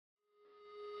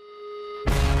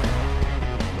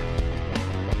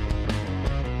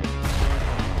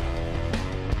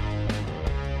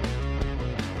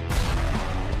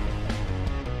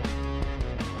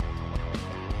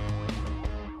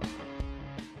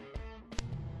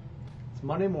It's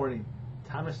Monday morning,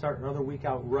 time to start another week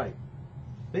out right,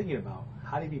 thinking about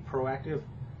how do you be proactive,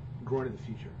 growing into the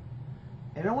future.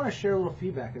 And I want to share a little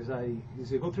feedback as I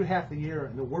go through half the year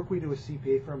and the work we do with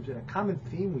CPA firms, and a common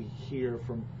theme we hear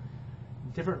from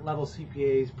different level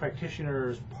CPAs,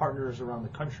 practitioners, partners around the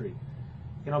country,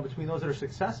 between those that are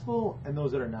successful and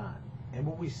those that are not. And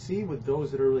what we see with those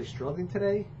that are really struggling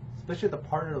today, especially at the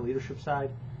partner leadership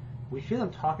side, we hear them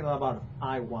talking a lot about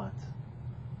I want.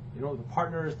 The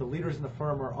partners, the leaders in the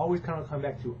firm are always kind of coming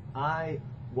back to I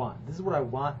want. This is what I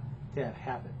want to have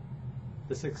happen.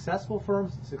 The successful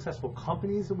firms, successful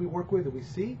companies that we work with, that we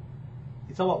see,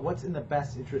 it's all about what's in the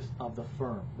best interest of the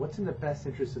firm, what's in the best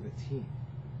interest of the team.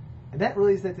 And that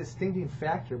really is that distinguishing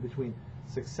factor between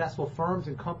successful firms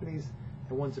and companies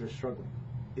and ones that are struggling.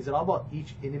 Is it all about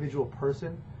each individual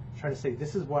person trying to say,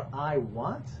 this is what I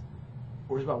want?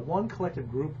 Or is it about one collective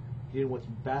group doing what's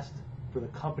best for the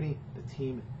company, the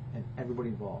team, and everybody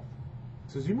involved?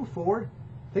 So as you move forward,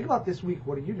 think about this week,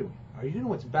 what are you doing? Are you doing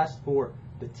what's best for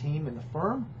the team and the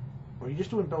firm? Or are you just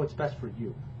doing what's best for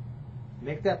you?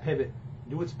 Make that pivot,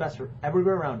 do what's best for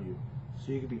everybody around you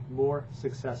so you can be more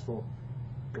successful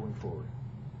going forward.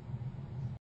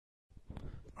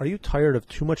 Are you tired of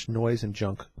too much noise and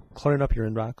junk cluttering up your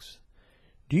inbox?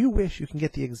 Do you wish you can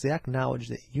get the exact knowledge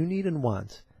that you need and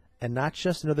want, and not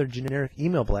just another generic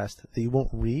email blast that you won't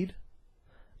read?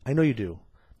 I know you do.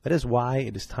 That is why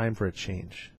it is time for a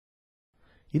change.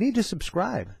 You need to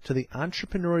subscribe to the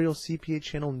Entrepreneurial CPA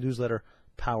Channel newsletter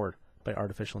powered by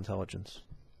artificial intelligence.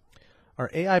 Our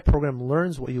AI program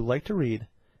learns what you like to read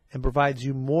and provides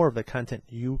you more of the content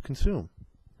you consume.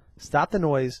 Stop the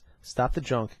noise, stop the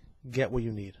junk, get what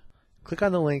you need. Click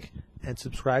on the link and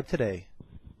subscribe today.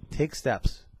 Take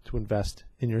steps to invest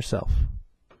in yourself.